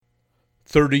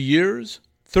30 Years,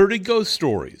 30 Ghost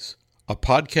Stories, a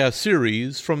podcast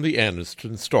series from the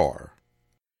Anniston Star.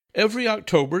 Every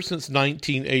October since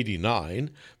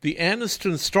 1989, the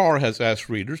Anniston Star has asked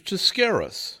readers to scare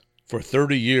us. For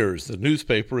 30 years, the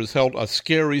newspaper has held a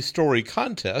scary story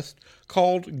contest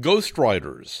called Ghost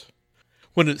Writers.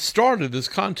 When it started, this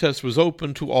contest was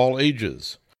open to all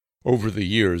ages. Over the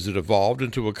years, it evolved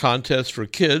into a contest for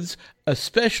kids,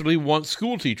 especially once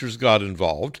school teachers got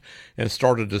involved and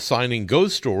started assigning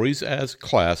ghost stories as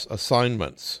class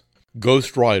assignments.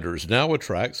 Ghost Writers now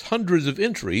attracts hundreds of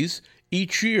entries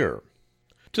each year.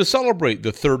 To celebrate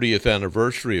the 30th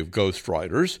anniversary of Ghost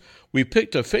Writers, we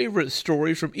picked a favorite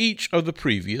story from each of the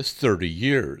previous 30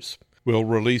 years. We'll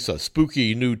release a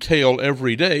spooky new tale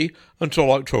every day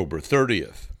until October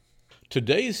 30th.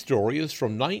 Today's story is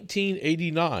from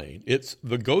 1989. It's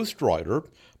The Ghost Writer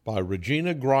by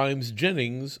Regina Grimes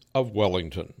Jennings of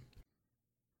Wellington.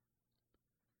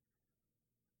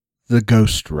 The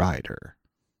Ghost Writer.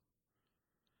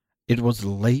 It was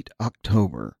late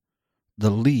October. The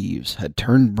leaves had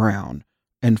turned brown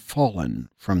and fallen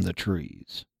from the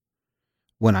trees.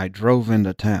 When I drove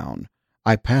into town,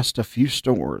 I passed a few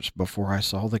stores before I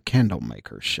saw the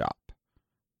candlemaker's shop.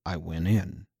 I went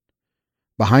in.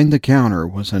 Behind the counter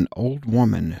was an old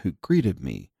woman who greeted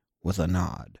me with a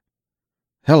nod.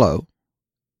 "Hello,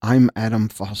 I'm Adam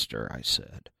Foster," I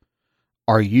said.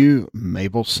 "Are you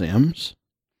Mabel Sims?"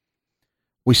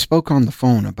 "We spoke on the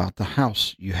phone about the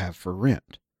house you have for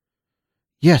rent."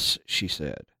 "Yes," she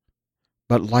said,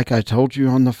 "but like I told you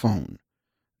on the phone,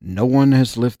 no one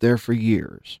has lived there for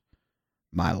years.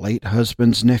 My late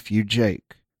husband's nephew,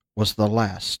 Jake, was the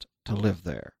last to live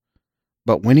there.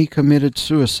 But when he committed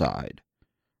suicide,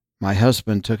 my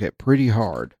husband took it pretty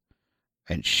hard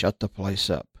and shut the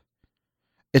place up.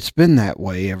 It's been that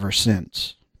way ever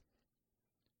since."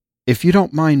 "If you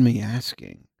don't mind me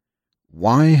asking,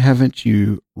 why haven't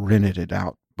you rented it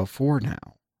out before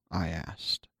now?" I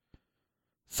asked.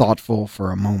 Thoughtful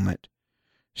for a moment,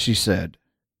 she said,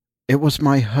 "It was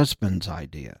my husband's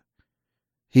idea.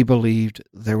 He believed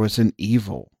there was an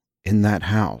evil in that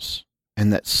house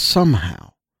and that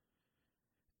somehow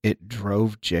it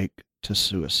drove Jake to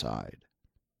suicide.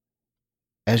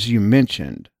 As you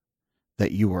mentioned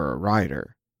that you were a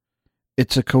writer,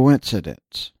 it's a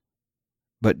coincidence,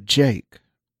 but Jake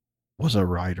was a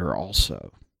writer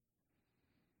also."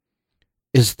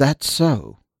 "Is that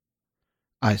so?"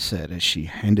 I said as she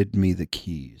handed me the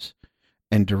keys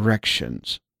and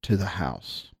directions to the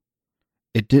house.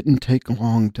 It didn't take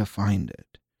long to find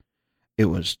it. It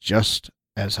was just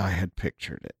as I had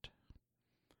pictured it.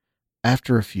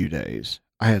 After a few days,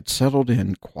 I had settled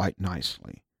in quite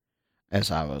nicely. As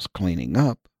I was cleaning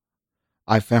up,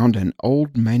 I found an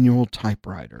old manual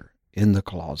typewriter in the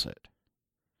closet.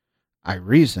 I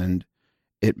reasoned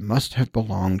it must have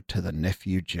belonged to the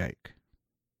nephew Jake.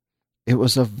 It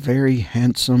was a very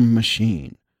handsome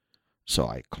machine, so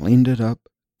I cleaned it up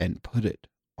and put it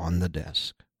on the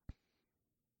desk.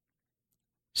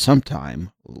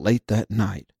 Sometime late that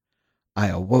night, I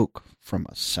awoke from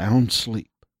a sound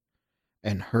sleep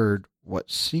and heard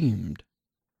what seemed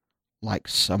like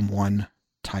someone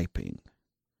typing.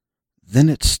 Then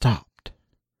it stopped.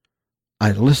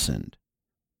 I listened,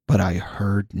 but I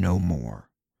heard no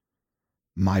more.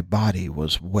 My body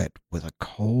was wet with a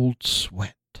cold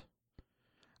sweat.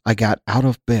 I got out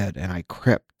of bed and I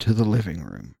crept to the living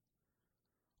room.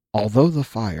 Although the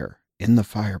fire in the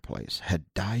fireplace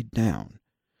had died down,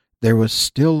 there was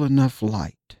still enough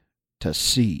light to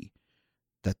see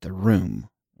that the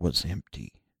room was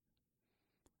empty.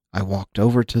 I walked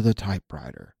over to the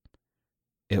typewriter.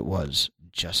 It was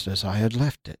just as I had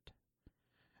left it.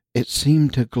 It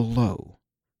seemed to glow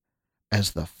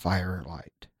as the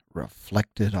firelight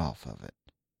reflected off of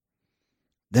it.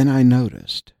 Then I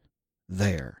noticed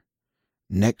there,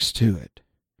 next to it,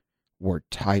 were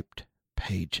typed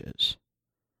pages.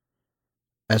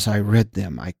 As I read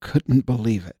them, I couldn't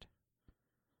believe it.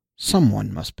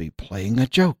 Someone must be playing a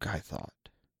joke, I thought.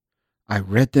 I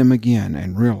read them again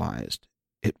and realized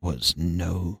it was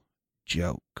no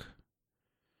joke.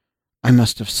 I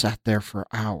must have sat there for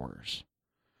hours.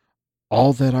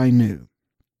 All that I knew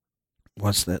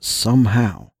was that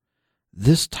somehow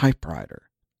this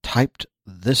typewriter typed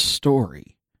this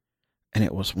story, and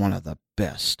it was one of the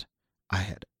best I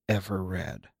had ever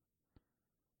read.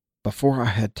 Before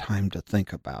I had time to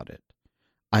think about it,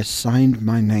 I signed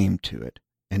my name to it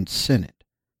and sent it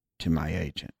to my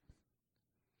agent.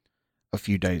 A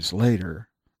few days later,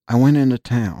 I went into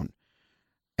town,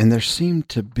 and there seemed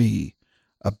to be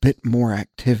a bit more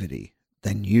activity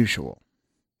than usual.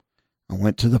 I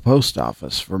went to the post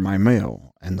office for my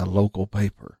mail and the local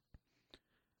paper.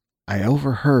 I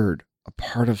overheard a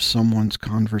part of someone's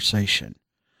conversation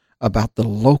about the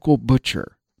local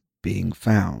butcher being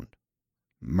found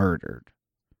murdered.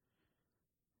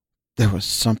 There was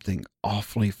something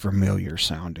awfully familiar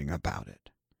sounding about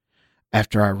it.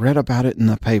 After I read about it in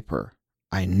the paper,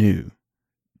 I knew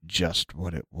just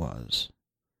what it was.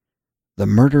 The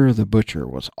murder of the butcher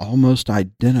was almost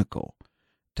identical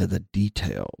to the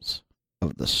details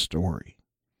of the story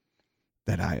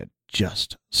that I had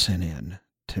just sent in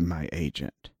to my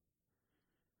agent.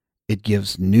 It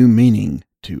gives new meaning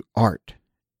to art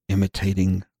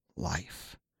imitating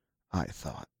life, I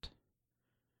thought.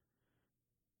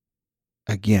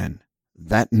 Again,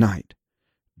 that night,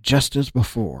 just as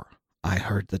before, I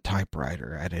heard the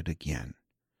typewriter at it again.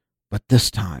 But this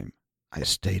time, I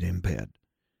stayed in bed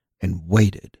and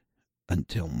waited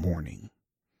until morning.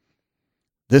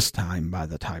 This time, by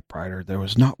the typewriter, there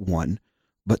was not one,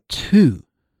 but two.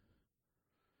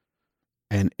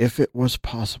 And if it was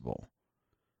possible,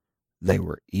 they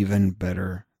were even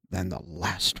better than the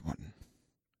last one.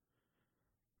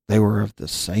 They were of the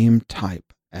same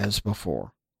type as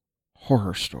before,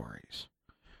 horror stories,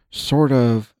 sort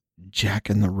of Jack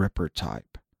and the Ripper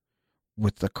type,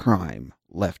 with the crime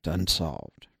left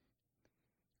unsolved.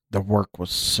 The work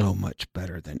was so much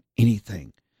better than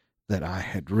anything that I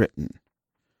had written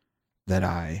that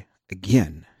I,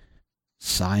 again,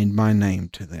 signed my name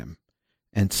to them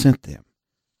and sent them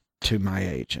to my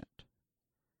agent.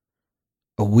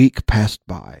 A week passed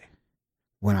by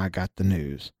when I got the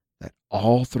news that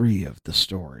all three of the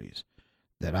stories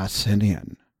that I sent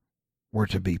in were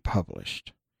to be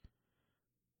published.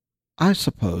 I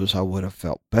suppose I would have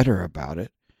felt better about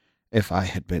it if I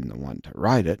had been the one to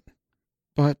write it,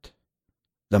 but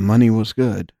the money was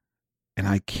good, and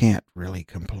I can't really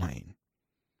complain.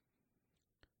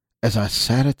 As I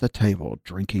sat at the table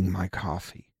drinking my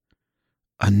coffee,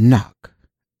 a knock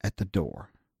at the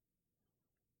door.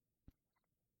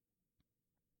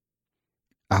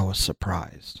 I was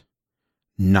surprised.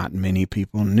 Not many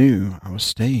people knew I was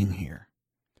staying here.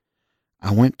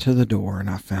 I went to the door and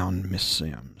I found Miss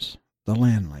Sims, the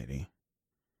landlady.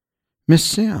 "Miss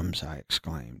Sims," I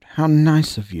exclaimed, "how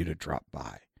nice of you to drop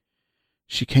by."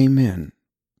 She came in,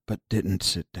 but didn't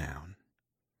sit down.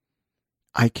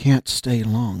 "I can't stay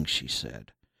long," she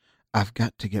said. "I've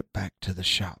got to get back to the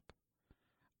shop.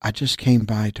 I just came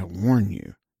by to warn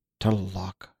you to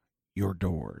lock your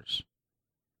doors.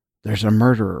 There's a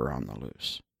murderer on the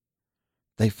loose.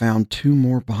 They found 2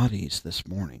 more bodies this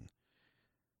morning.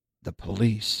 The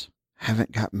police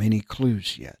haven't got many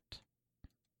clues yet.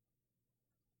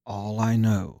 All I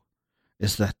know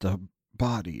is that the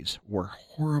bodies were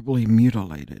horribly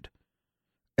mutilated,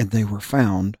 and they were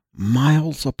found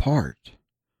miles apart."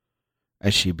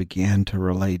 As she began to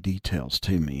relay details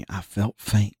to me, I felt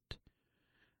faint.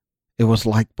 It was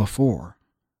like before.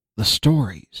 The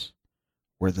stories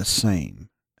were the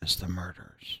same as the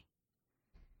murders.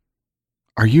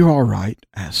 "Are you all right?"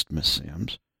 asked Miss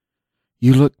Sims.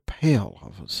 "You look pale all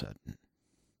of a sudden."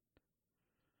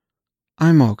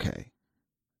 "I'm okay,"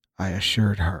 I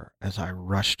assured her as I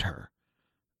rushed her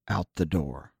out the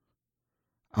door.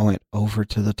 I went over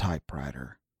to the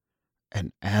typewriter,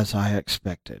 and as I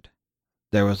expected,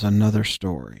 there was another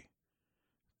story.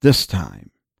 This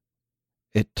time,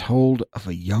 it told of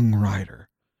a young writer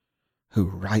who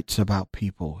writes about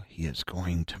people he is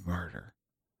going to murder.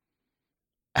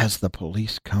 As the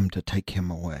police come to take him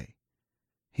away,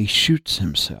 he shoots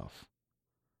himself.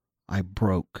 I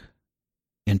broke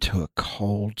into a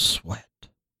cold sweat.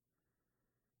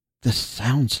 This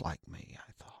sounds like me,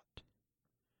 I thought.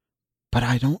 But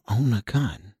I don't own a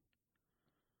gun.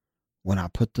 When I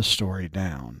put the story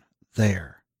down,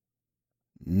 there,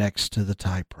 next to the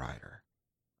typewriter,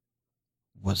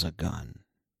 was a gun.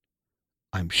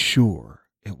 I'm sure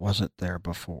it wasn't there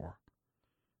before.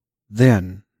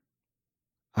 Then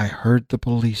I heard the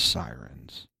police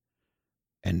sirens,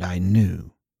 and I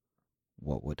knew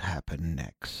what would happen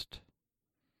next.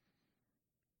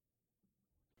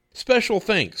 Special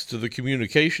thanks to the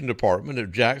Communication Department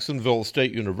at Jacksonville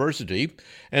State University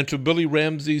and to Billy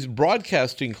Ramsey's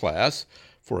broadcasting class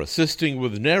for assisting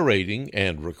with narrating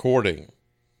and recording.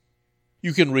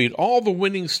 You can read all the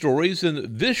winning stories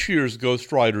in this year's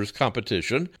Ghostwriters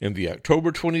competition in the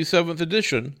October 27th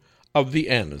edition of the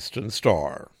Anniston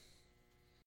Star.